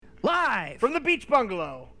Live from the beach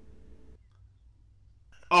bungalow.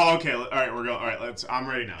 Oh, okay. All right, we're going. All right, I'm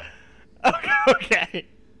ready now.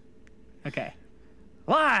 Okay.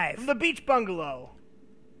 Live From the beach bungalow.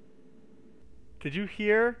 Did you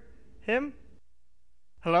hear him?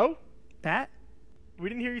 Hello? Pat. We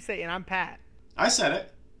didn't hear you say, and I'm Pat. I said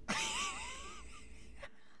it.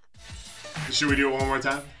 Should we do it one more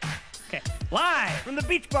time? Okay. Live From the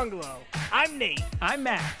beach bungalow. I'm Nate. I'm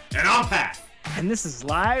Matt, And I'm Pat. and this is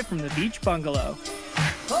Live from the Beach Bungalow.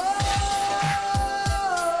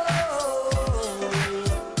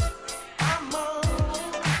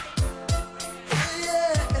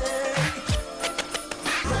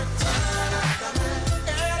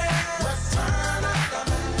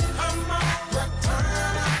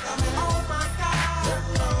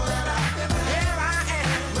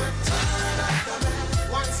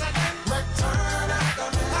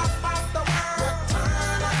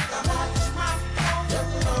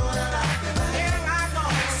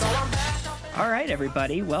 All right,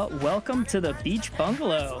 everybody. Well, welcome to the Beach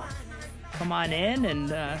Bungalow. Come on in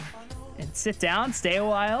and sit down, stay a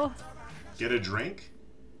while, Get a drink.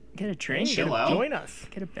 get a drink, Chill out. Join us.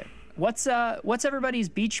 get a bit. What's everybody's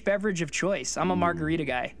beach beverage of choice? I'm a margarita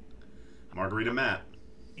guy. Margarita Matt.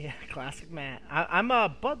 Yeah, classic Matt. I'm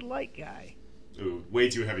a Bud Light guy. Ooh, way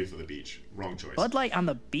too heavy for the beach. Wrong choice. Bud Light on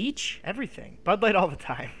the beach? Everything. Bud Light all the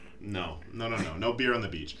time. No. No beer on the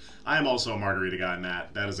beach. I am also a margarita guy,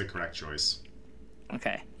 Matt. That is a correct choice.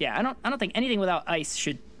 Okay. Yeah, I don't think anything without ice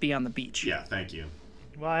should be on the beach. Yeah, thank you.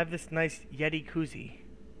 Well, I have this nice Yeti koozie.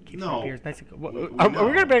 Keeps No. my beers nice and cool. We Are know.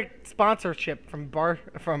 we gonna make sponsorship from Bud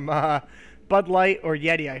Light or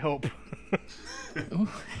Yeti? I hope.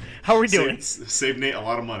 How are we doing? Save Nate a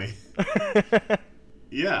lot of money.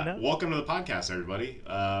 Yeah, No. Welcome to the podcast, everybody.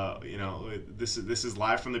 This is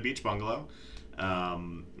live from the beach bungalow.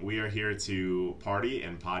 We are here to party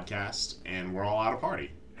and podcast, and we're all out of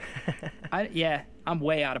party. I'm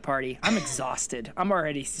way out of party. I'm exhausted. I'm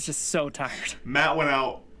already just so tired. Matt went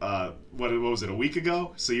out. What was it? A week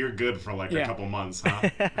ago. So you're good for like Yeah. a couple months, huh?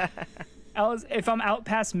 If I'm out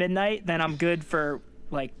past midnight, then I'm good for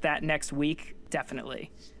like that next week,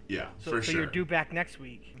 definitely. Yeah, So for sure. you're due back next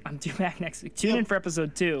week. I'm due back next week. Tune in for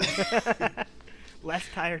episode 2. Less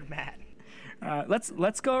tired Matt.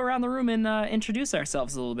 Let's go around the room and introduce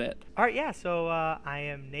ourselves a little bit. All right, yeah. So I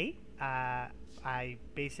am Nate. I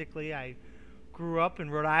grew up in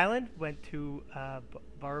Rhode Island. Went to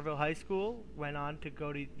Barberville High School. Went on to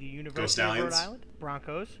go to the University of Rhode Stallions. Island,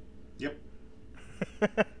 Broncos. Yep.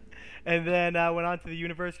 And then went on to the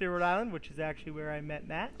University of Rhode Island, which is actually where I met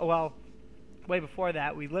Matt. Oh, well, way before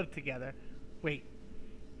that, we lived together. Wait.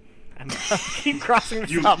 I keep crossing this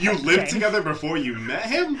You up. lived Okay. together before you met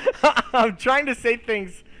him? I'm trying to say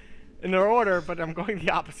things in their order, but I'm going the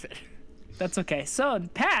opposite. That's okay. So,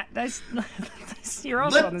 Pat, you're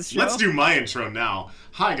also on this show. Let's do my intro now.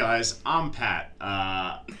 Hi guys, I'm Pat.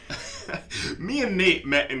 Me and Nate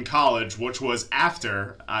met in college, which was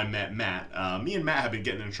after I met Matt. Me and Matt have been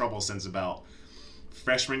getting in trouble since about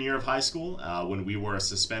freshman year of high school, when we were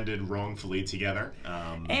suspended wrongfully together.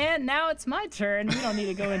 And now it's my turn. We don't need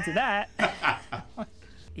to go into that.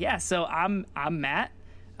 Yeah, so I'm Matt.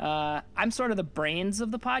 I'm sort of the brains of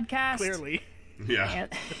the podcast. Clearly. Yeah.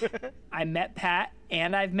 And I met Pat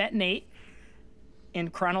and I've met Nate in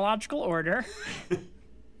chronological order.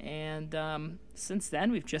 And since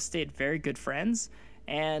then, we've just stayed very good friends.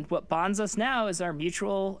 And what bonds us now is our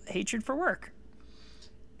mutual hatred for work.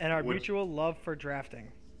 And our What- mutual love for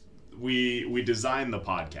drafting. We designed the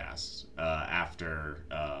podcast after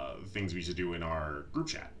things we used to do in our group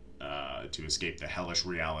chat to escape the hellish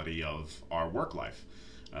reality of our work life,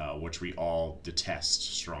 which we all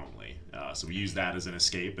detest strongly. So we use that as an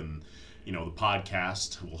escape, and the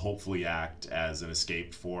podcast will hopefully act as an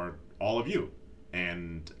escape for all of you.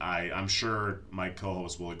 And I'm sure my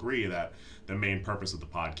co-host will agree that the main purpose of the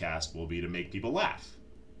podcast will be to make people laugh.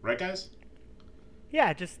 Right, guys?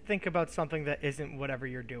 Yeah, just think about something that isn't whatever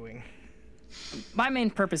you're doing. My main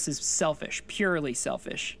purpose is selfish, purely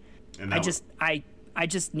selfish. And I that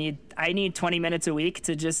just need 20 minutes a week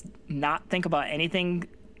to just not think about anything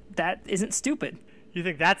that isn't stupid. You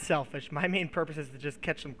think that's selfish? My main purpose is to just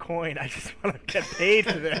catch some coin. I just want to get paid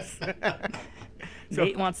for this. So-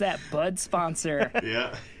 Nate wants that Bud sponsor.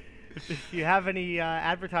 yeah. If you have any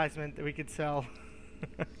advertisement that we could sell.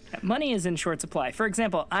 Money is in short supply. For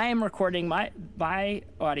example, I am recording my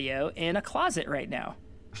audio in a closet right now.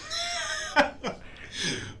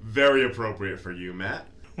 Very appropriate for you, Matt.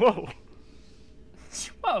 Whoa.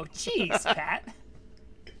 Whoa, jeez, Pat.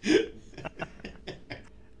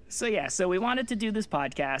 So we wanted to do this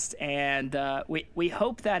podcast, and we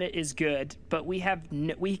hope that it is good, but we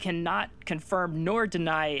cannot confirm nor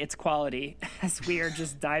deny its quality, as we are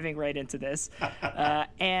just diving right into this.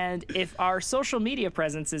 And if our social media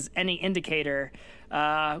presence is any indicator,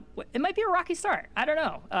 it might be a rocky start. I don't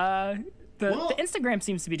know. The Instagram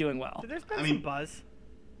seems to be doing well. There's been some buzz.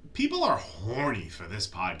 People are horny for this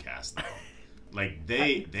podcast, though. Like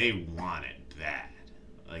they want it bad.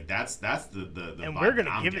 Like that's the and vibe we're gonna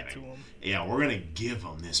I'm give getting. it to them. Yeah, we're gonna give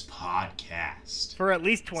them this podcast for at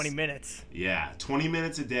least 20 minutes. Yeah, 20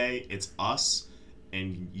 minutes a day. It's us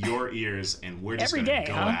and your ears, and we're just every gonna day,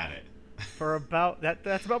 go huh? at it. For about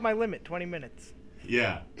that's about my limit, 20 minutes.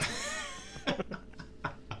 Yeah.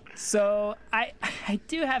 So I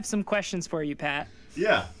do have some questions for you, Pat.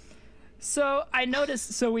 Yeah. So I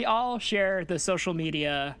noticed. So we all share the social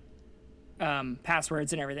media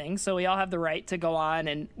passwords and everything. So we all have the right to go on,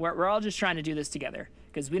 and we're all just trying to do this together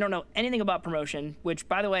because we don't know anything about promotion. Which,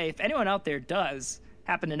 by the way, if anyone out there does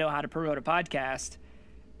happen to know how to promote a podcast,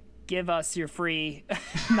 give us your free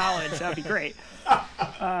knowledge. That'd be great.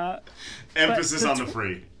 Emphasis on the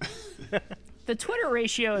free. The Twitter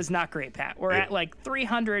ratio is not great, Pat. We're at like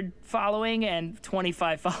 300 following and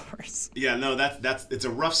 25 followers. Yeah, no, it's a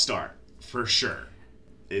rough start for sure.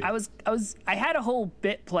 I had a whole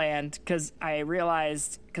bit planned because I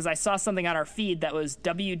realized, because I saw something on our feed that was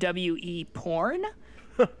WWE porn.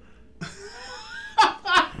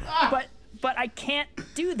 But I can't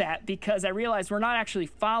do that because I realized we're not actually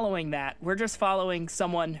following that. We're just following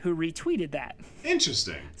someone who retweeted that.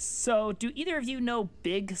 Interesting. So do either of you know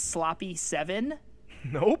Big Sloppy 7?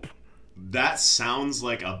 Nope. That sounds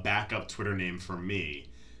like a backup Twitter name for me.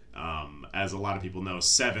 As a lot of people know,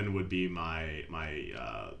 7 would be my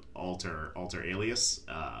alter alias.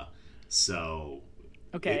 So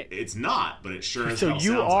okay, it's not, but it sure as so hell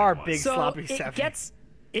you sounds are like Big so Sloppy 7.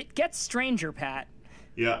 It gets stranger, Pat.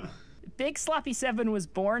 Yeah. Big Sloppy 7 was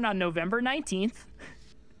born on November 19th.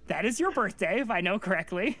 That is your birthday, if I know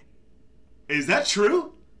correctly. Is that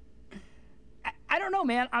true? I don't know,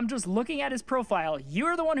 man. I'm just looking at his profile.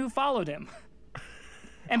 You're the one who followed him.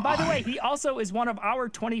 And by the way, he also is one of our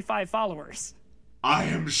 25 followers. I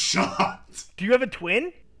am shocked. Do you have a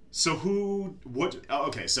twin? So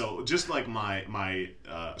okay, so just like my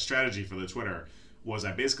strategy for the Twitter was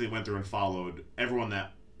I basically went through and followed everyone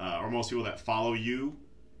that, or most people that follow you,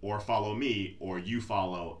 or follow me, or you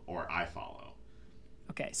follow, or I follow.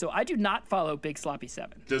 Okay, so I do not follow Big Sloppy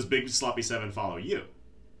 7. Does Big Sloppy 7 follow you?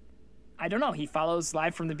 I don't know. He follows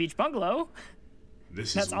Live from the Beach Bungalow.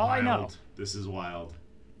 That's all I know. This is wild.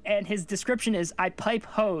 And his description is, I pipe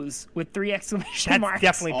hose with 3 exclamation That's marks.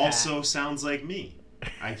 definitely Also sounds like me.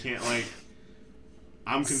 I can't,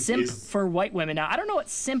 I'm confused. Simp for white women. Now, I don't know what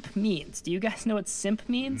simp means. Do you guys know what simp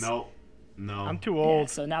means? No. I'm too Yeah, old.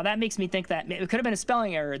 so now that makes me think that it could have been a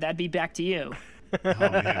spelling error. That'd be back to you. Oh,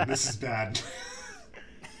 man, this is bad.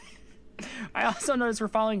 I also noticed we're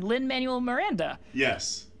following Lin-Manuel Miranda.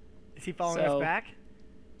 Yes. Is he following So- us back?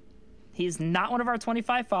 He's not one of our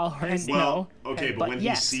 25 followers. Well, no. okay, but when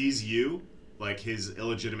yes. he sees you, like his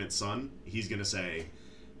illegitimate son, he's gonna say,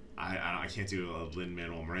 "I can't do a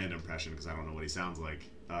Lin-Manuel Miranda impression because I don't know what he sounds like."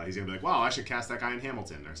 He's gonna be like, "Wow, I should cast that guy in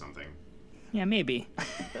Hamilton or something." Yeah, maybe.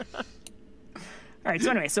 All right.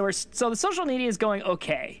 So anyway, so the social media is going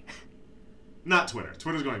okay. Not Twitter.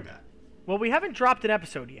 Twitter's going bad. Well, we haven't dropped an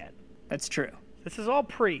episode yet. That's true. This is all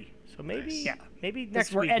pre. So maybe Nice. Yeah. maybe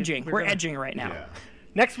next We're week. edging. We're gonna- edging right now. Yeah.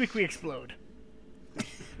 Next week we explode.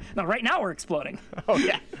 No, right now we're exploding. Oh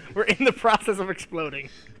yeah. We're in the process of exploding.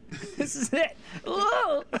 This is it.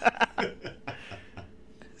 Whoa.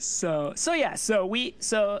 So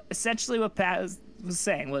essentially what Pat was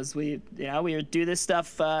saying was we would do this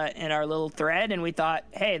stuff in our little thread, and we thought,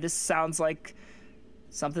 hey, this sounds like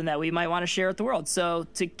something that we might want to share with the world. So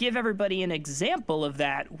to give everybody an example of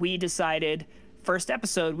that, we decided first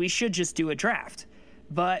episode we should just do a draft.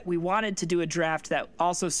 But we wanted to do a draft that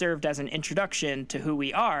also served as an introduction to who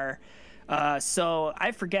we are. So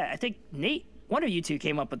I forget. I think Nate, one of you two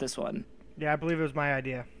came up with this one. Yeah, I believe it was my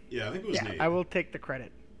idea. Yeah, I think it was Yeah, Nate. I will take the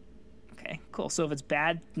credit. Okay, cool. So if it's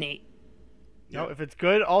bad, Nate. No, if it's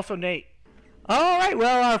good, also Nate. All right,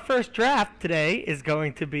 well, our first draft today is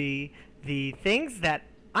going to be the things that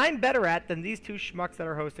I'm better at than these two schmucks that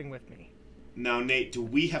are hosting with me. Now, Nate, do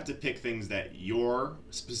we have to pick things that you're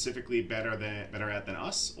specifically better at than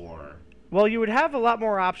us, or? Well, you would have a lot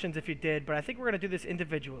more options if you did, but I think we're going to do this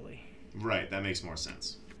individually. Right, that makes more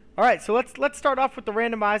sense. All right, so let's start off with the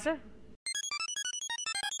randomizer.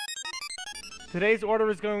 Today's order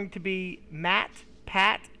is going to be Matt,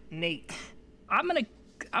 Pat, Nate. I'm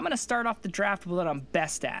gonna start off the draft with what I'm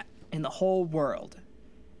best at in the whole world,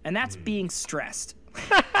 and that's being stressed.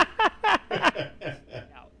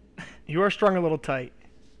 You are strung a little tight.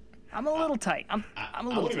 I'm a little tight. I'm a I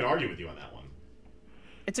little won't even tight. argue with you on that one.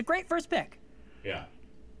 It's a great first pick. Yeah.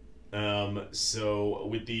 So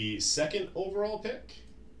with the second overall pick,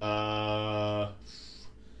 I'm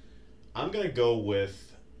gonna go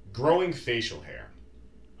with growing facial hair.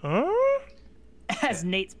 Huh? As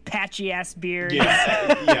Nate's patchy ass beard.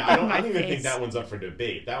 Yeah, I don't My even think face. that one's up for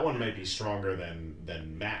debate. That one might be stronger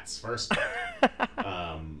than Matt's first pick.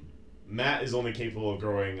 Matt is only capable of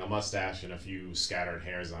growing a mustache and a few scattered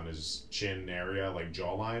hairs on his chin area, like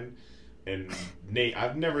jawline. And Nate,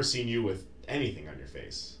 I've never seen you with anything on your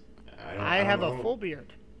face. I have a know. full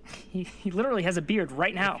beard. He literally has a beard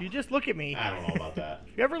right now. If you just look at me, I don't know about that.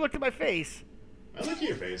 if you ever looked at my face, I look at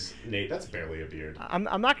your face, Nate. That's barely a beard. I'm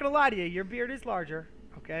not gonna lie to you. Your beard is larger.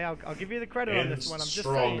 Okay, I'll give you the credit on And this one. I'm just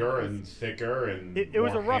stronger saying. and thicker and It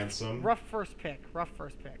was more a rough, handsome. rough first pick. Rough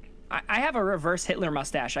first pick. I have a reverse Hitler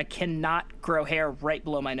mustache. I cannot grow hair right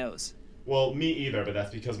below my nose. Well, me either, but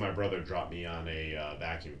that's because my brother dropped me on a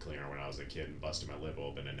vacuum cleaner when I was a kid and busted my lip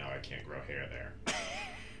open, and now I can't grow hair there.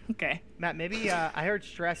 Okay. Matt, maybe I heard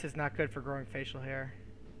stress is not good for growing facial hair.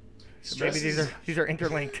 So Stress maybe is- these are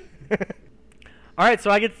interlinked. All right, so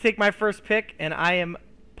I get to take my first pick, and I am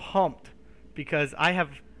pumped because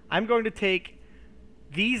I'm going to take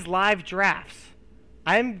these live drafts.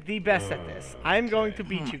 I'm the best at this. I'm going to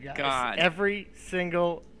beat you guys God. every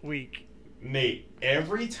single week. Nate,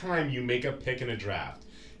 every time you make a pick in a draft,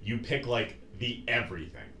 you pick like the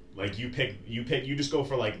everything. Like you just go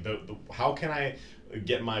for like the how can I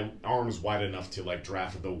get my arms wide enough to like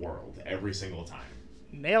draft the world every single time.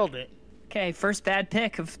 Nailed it. Okay, first bad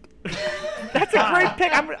pick of. That's a great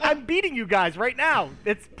pick. I'm beating you guys right now.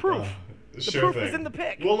 It's proof. The Sure proof thing. is in the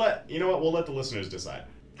pick. We'll let the listeners decide.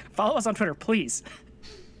 Follow us on Twitter, please.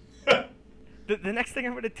 The next thing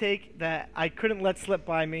I'm going to take that I couldn't let slip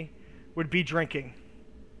by me would be drinking.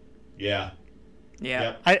 Yeah.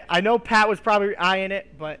 Yeah. Yep. I know Pat was probably eyeing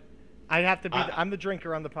it, but I have to be. I- I'm the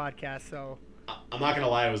drinker on the podcast, so I'm not gonna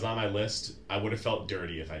lie, it was on my list. I would have felt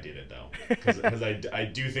dirty if I did it though, because I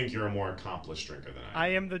do think you're a more accomplished drinker than I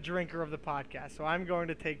am. I am the drinker of the podcast. So I'm going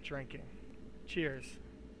to take drinking. Cheers.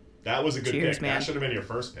 That was a good Cheers, pick. man. That should have been your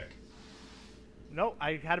first pick. No,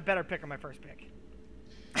 I had a better pick on my first pick.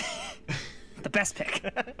 The best pick.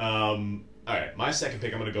 All right, my second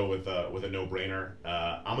pick, I'm gonna go with a no-brainer.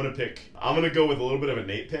 I'm gonna go with a little bit of a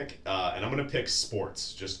Nate pick, and I'm gonna pick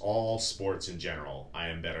sports, just all sports in general. I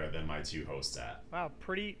am better than my two hosts at. Wow,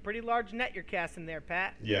 pretty large net you're casting there,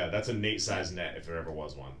 Pat. Yeah, that's a Nate-sized net if there ever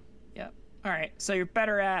was one. Yep. All right, so you're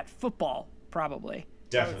better at football, probably. I would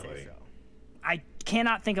Definitely. say so. I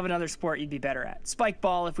cannot think of another sport you'd be better at. Spike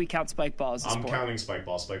ball, if we count spike ball as a I'm sport. counting spike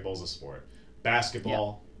ball. Spike ball's a sport.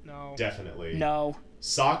 Basketball, No. definitely. No.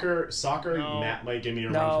 Soccer, No. Matt might give me a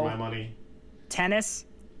No. run for my money. Tennis?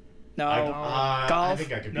 No. I Golf?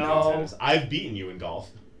 think I could beat No. you in tennis. I've beaten you in golf.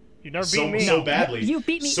 You never So, beat me. so badly. You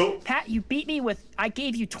beat me, So Pat. You beat me with. I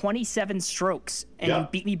gave you 27 strokes, and Yeah. you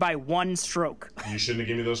beat me by 1 stroke. you shouldn't have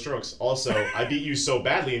given me those strokes. Also, I beat you so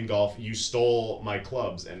badly in golf, you stole my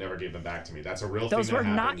clubs and never gave them back to me. That's a real Those thing were that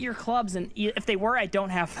not happened. your clubs, and if they were, I don't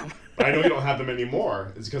have them. But I know you don't have them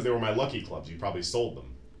anymore. It's because they were my lucky clubs. You probably sold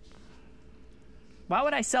them. Why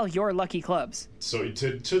would I sell your lucky clubs? So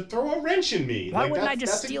to throw a wrench in me. Why like, wouldn't I that's-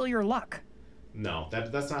 just that's a- steal your luck? No,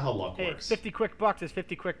 that's not how luck Hey, works. 50 quick bucks is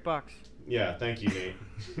 50 quick bucks. Yeah, thank you,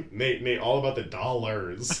 Nate. Nate, all about the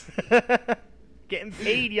dollars. Getting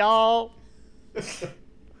paid, y'all.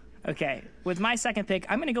 Okay, with my second pick,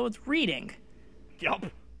 I'm gonna go with reading. Yup.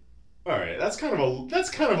 All right, that's kind of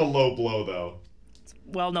a low blow though.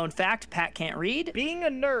 Well-known fact: Pat can't read. Being a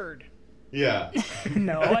nerd. Yeah.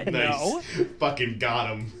 No, Nice. no. Fucking got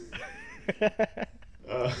him.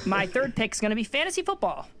 My third pick's gonna be fantasy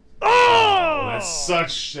football. Oh! That's so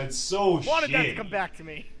Wanted that to shitty. come back to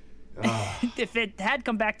me. If it had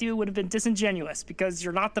come back to you, it would have been disingenuous because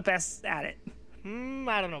you're not the best at it.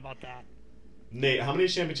 I don't know about that. Nate, how many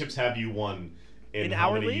championships have you won in how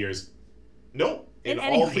our many league? years? Nope. In In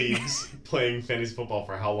any all league. leagues playing fantasy football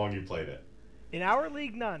for how long you played it. In our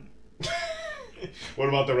league, none. What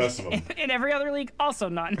about the rest of them? In every other league, also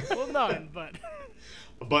none. Well, none, but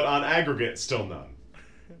But on aggregate, still none.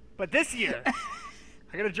 this year,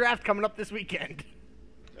 I got a draft coming up this weekend.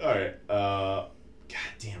 All right. God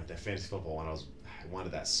damn it, that fantasy football one. I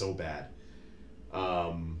wanted that so bad.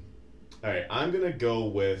 All right, I'm gonna go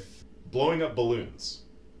with blowing up balloons.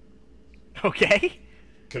 Okay.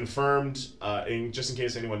 Confirmed. Just in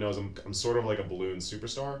case anyone knows, I'm sort of like a balloon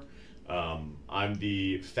superstar. I'm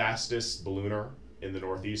the fastest ballooner in the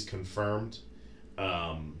Northeast, confirmed.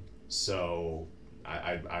 So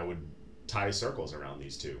I would tie circles around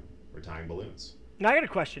these two. We're tying balloons. Now I got a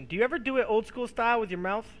question. Do you ever do it old school style with your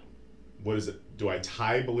mouth? What is it? Do I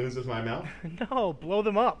tie balloons with my mouth? No, blow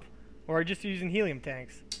them up. Or just using helium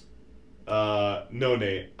tanks. No,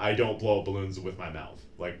 Nate. I don't blow up balloons with my mouth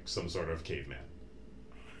like some sort of caveman.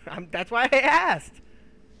 That's why I asked.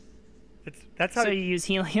 That's how So you use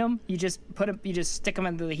helium? You just you just stick them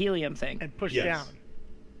into the helium thing. and push Yes. down.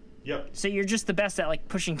 Yep. So you're just the best at like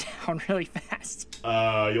pushing down really fast.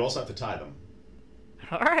 You also have to tie them.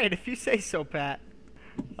 All right, if you say so, Pat.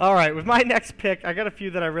 All right, with my next pick, I got a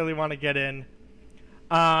few that I really want to get in.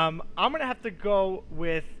 I'm gonna have to go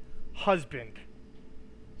with husband.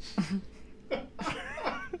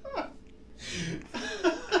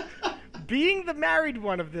 Being the married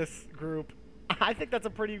one of this group, I think that's a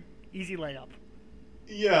pretty easy layup.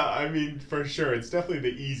 Yeah, I mean, for sure. It's definitely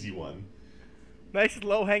the easy one. Nice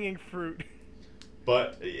low-hanging fruit.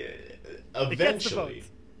 But gets the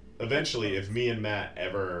eventually, if me and Matt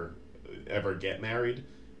ever get married,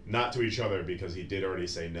 not to each other because he did already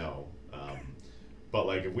say no, but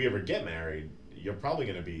like if we ever get married, you're probably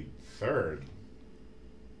gonna be third.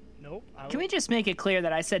 Nope. Can we just make it clear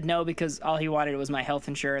that I said no because all he wanted was my health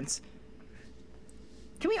insurance?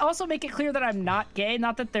 Can we also make it clear that I'm not gay?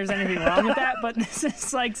 Not that there's anything wrong with that, but this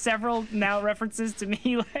is like several now references to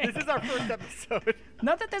me. Like, This is our first episode.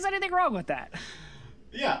 not that there's anything wrong with that.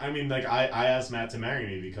 Yeah, I mean, like I asked Matt to marry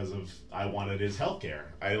me because of I wanted his health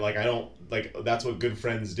care. I don't like that's what good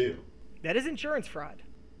friends do. That is insurance fraud.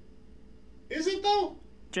 Is it though?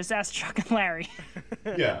 Just ask Chuck and Larry.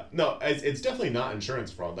 Yeah, no, it's definitely not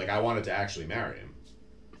insurance fraud. Like I wanted to actually marry him.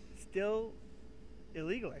 Still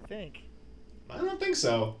illegal, I think. I don't think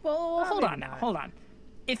so. Well, hold maybe on now, not. hold on.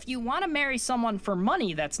 If you want to marry someone for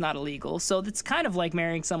money, that's not illegal. So it's kind of like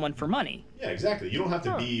marrying someone for money. Yeah, exactly. You don't have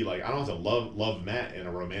to be like I don't have to love Matt in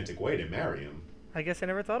a romantic way to marry him. I guess I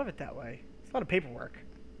never thought of it that way. It's a lot of paperwork.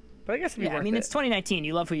 But I guess it'd be Yeah, I worth mean, it. it's 2019.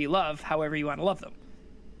 You love who you love, however you want to love them.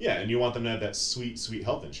 Yeah, and you want them to have that sweet, sweet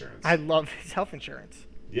health insurance. I love his health insurance.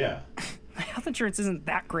 Yeah, My health insurance isn't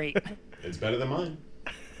that great. it's better than mine.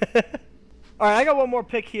 All right, I got one more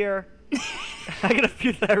pick here. I got a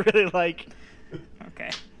few that I really like. Okay.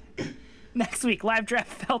 Next week, live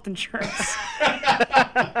draft of health insurance.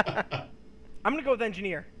 I'm going to go with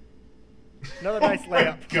engineer. Another nice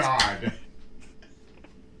layup. God.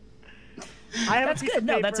 I have That's a piece good. of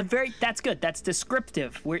No, paper. that's good. That's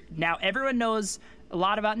descriptive. Now everyone knows a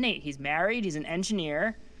lot about Nate. He's married. He's an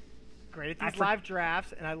engineer. Great at I these for- live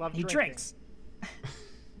drafts, and I love He drinking. drinks.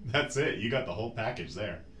 That's it. You got the whole package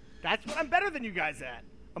there. That's what I'm better than you guys at,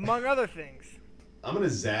 among other things. I'm gonna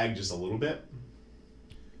zag just a little bit.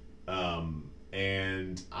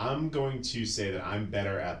 And I'm going to say that I'm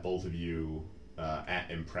better at both of you at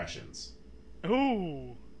impressions.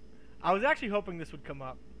 Ooh. I was actually hoping this would come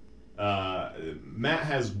up. Matt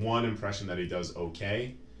has one impression that he does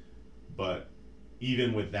okay, but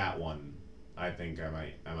even with that one, I think I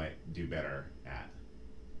might do better at.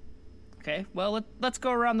 Okay. Well, let's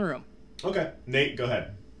go around the room. Okay, Nate, go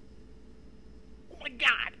ahead. Oh my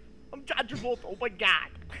god! I'm John Travolta. Oh my god!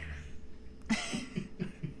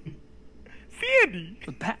 Sandy!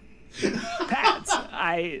 Pats,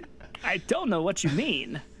 I don't know what you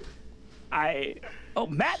mean. Oh,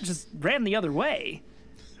 Matt just ran the other way.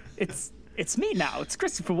 It's me now. It's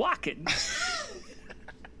Christopher Walken.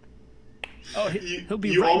 Oh, he'll be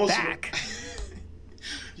you right almost- back.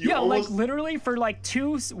 You Yeah, almost, like literally for like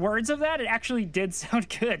 2 words of that, it actually did sound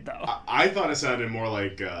good though. I thought it sounded more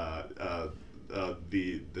like the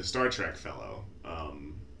Star Trek fellow,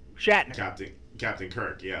 Shatner. Captain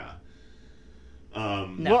Kirk. Yeah. No,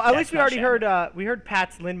 Well, at that's least we not already Shatner. heard we heard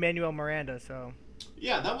Pat's Lin-Manuel Miranda, so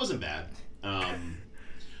Yeah, that wasn't bad.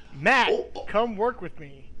 Matt, Oh. come work with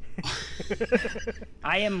me.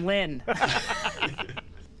 I am Lynn.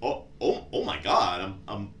 Oh my God!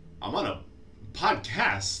 I'm on a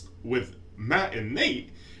podcast with Matt and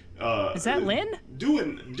Nate. Is that Lynn?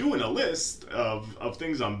 Doing a list of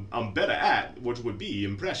things I'm better at, which would be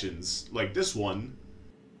impressions like this one.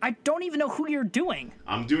 I don't even know who you're doing.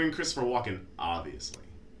 I'm doing Christopher Walken, obviously.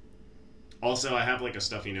 Also, I have like a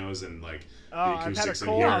stuffy nose and like Oh, the I've had a acoustics in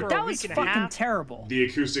cold here. for a That week was and a fucking half. terrible. The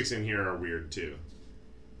acoustics in here are weird too.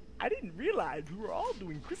 I didn't realize we were all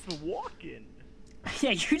doing Christopher Walken.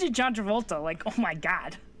 Yeah, you did John Travolta. Like, oh my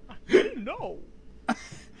god. I didn't know. All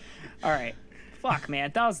right. Fuck,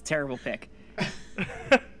 man. That was a terrible pick.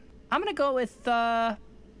 I'm going to go with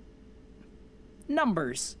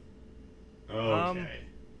numbers. Okay.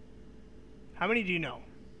 How many do you know?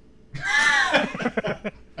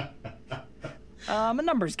 I'm a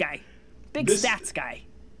numbers guy. Big This- stats guy.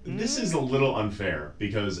 This is a little unfair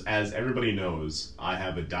because, as everybody knows, I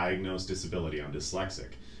have a diagnosed disability. I'm dyslexic,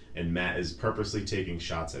 and Matt is purposely taking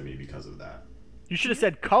shots at me because of that. You should have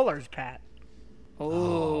said colors, Pat.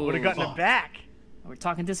 Oh, Would have gotten it back. we're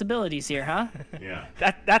talking disabilities here, huh? Yeah.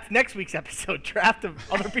 That's next week's episode. Draft of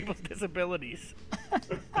other people's disabilities.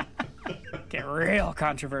 Get real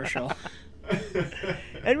controversial.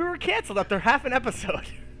 And we were canceled after half an episode.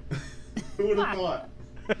 Who would have thought?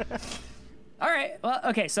 All right. Well,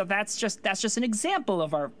 okay. So that's just an example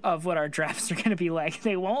of what our drafts are going to be like.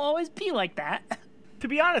 They won't always be like that. To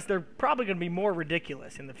be honest, they're probably going to be more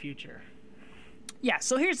ridiculous in the future. Yeah.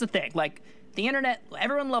 So here's the thing. Like the internet,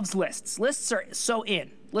 everyone loves lists. Lists are so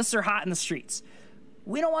in. Lists are hot in the streets.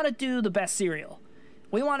 We don't want to do the best cereal.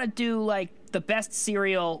 We want to do like the best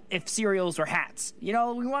cereal if cereals were hats. You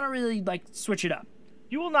know, we want to really like switch it up.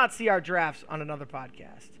 You will not see our drafts on another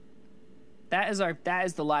podcast. That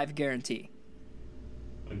is the live guarantee.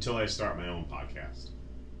 Until I start my own podcast.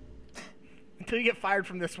 Until you get fired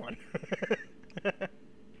from this one.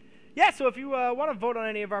 Yeah, so if you want to vote on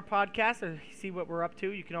any of our podcasts or see what we're up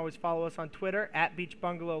to, you can always follow us on Twitter at Beach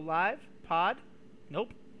Bungalow Live Pod.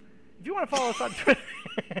 Nope. If you want to follow us on Twitter,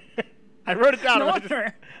 I wrote it down. No I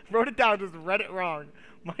wonder. wrote it down. Just read it wrong.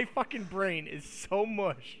 My fucking brain is so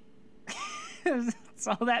mush. It's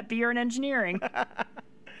all that beer and engineering.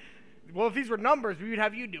 Well, if these were numbers, we would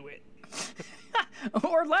have you do it.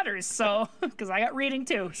 Or letters, so because I got reading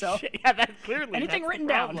too. So Yeah, that's clearly Anything that's written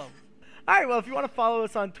the down. problem. All right, well, if you want to follow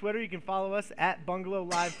us on Twitter, you can follow us at Bungalow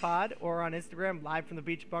Live Pod or on Instagram, Live from the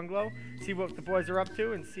Beach Bungalow. See what the boys are up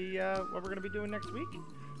to and see what we're going to be doing next week.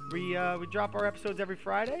 We drop our episodes every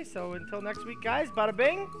Friday, so until next week, guys, bada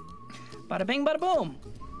bing. bada bing, bada boom.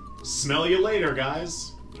 Smell you later,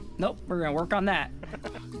 guys. Nope, we're gonna work on that.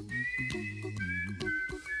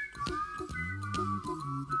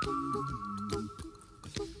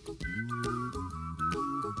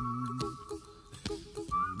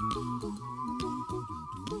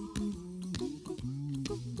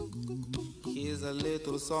 Here's a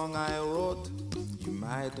little song I wrote. You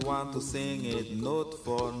might want to sing it note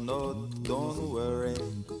for note. Don't worry.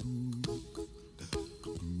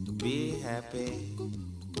 Be happy.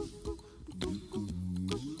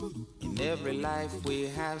 In every life we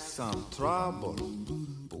have some trouble.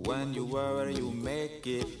 But when you worry, you make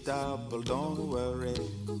it double. Don't worry.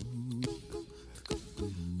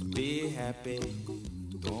 Be happy.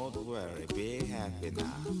 Don't worry. Be happy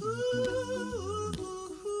now.